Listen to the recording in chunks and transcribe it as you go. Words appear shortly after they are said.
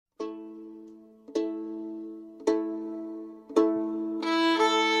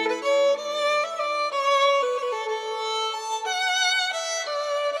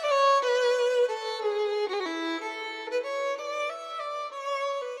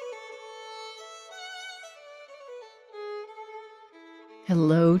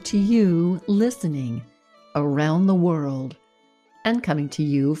Hello to you listening around the world and coming to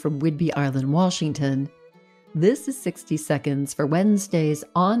you from Whidbey Island, Washington. This is 60 Seconds for Wednesdays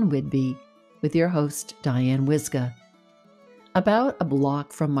on Whidbey with your host, Diane Wisga. About a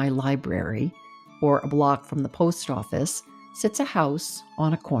block from my library, or a block from the post office, sits a house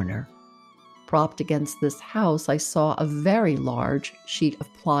on a corner. Propped against this house, I saw a very large sheet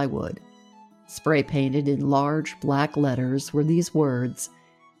of plywood. Spray painted in large black letters were these words,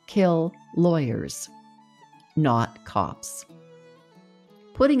 "Kill lawyers, not cops."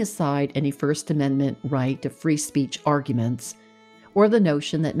 Putting aside any First Amendment right to free speech arguments, or the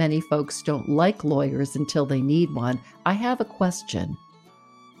notion that many folks don't like lawyers until they need one, I have a question.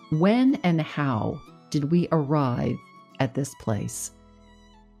 When and how did we arrive at this place?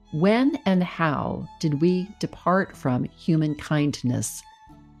 When and how did we depart from human kindness,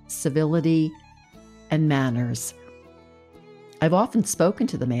 civility, and manners? I've often spoken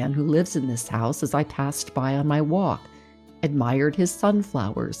to the man who lives in this house as I passed by on my walk, admired his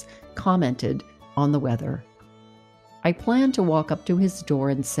sunflowers, commented on the weather. I plan to walk up to his door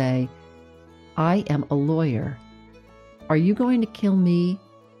and say, "I am a lawyer. Are you going to kill me,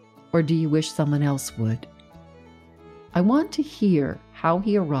 or do you wish someone else would?" I want to hear how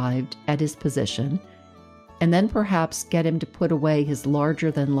he arrived at his position, and then perhaps get him to put away his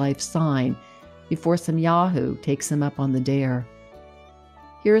larger-than-life sign before some yahoo takes him up on the dare.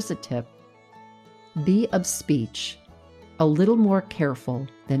 Here's a tip. Be of speech a little more careful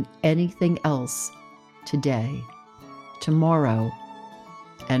than anything else today, tomorrow,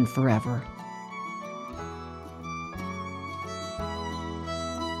 and forever.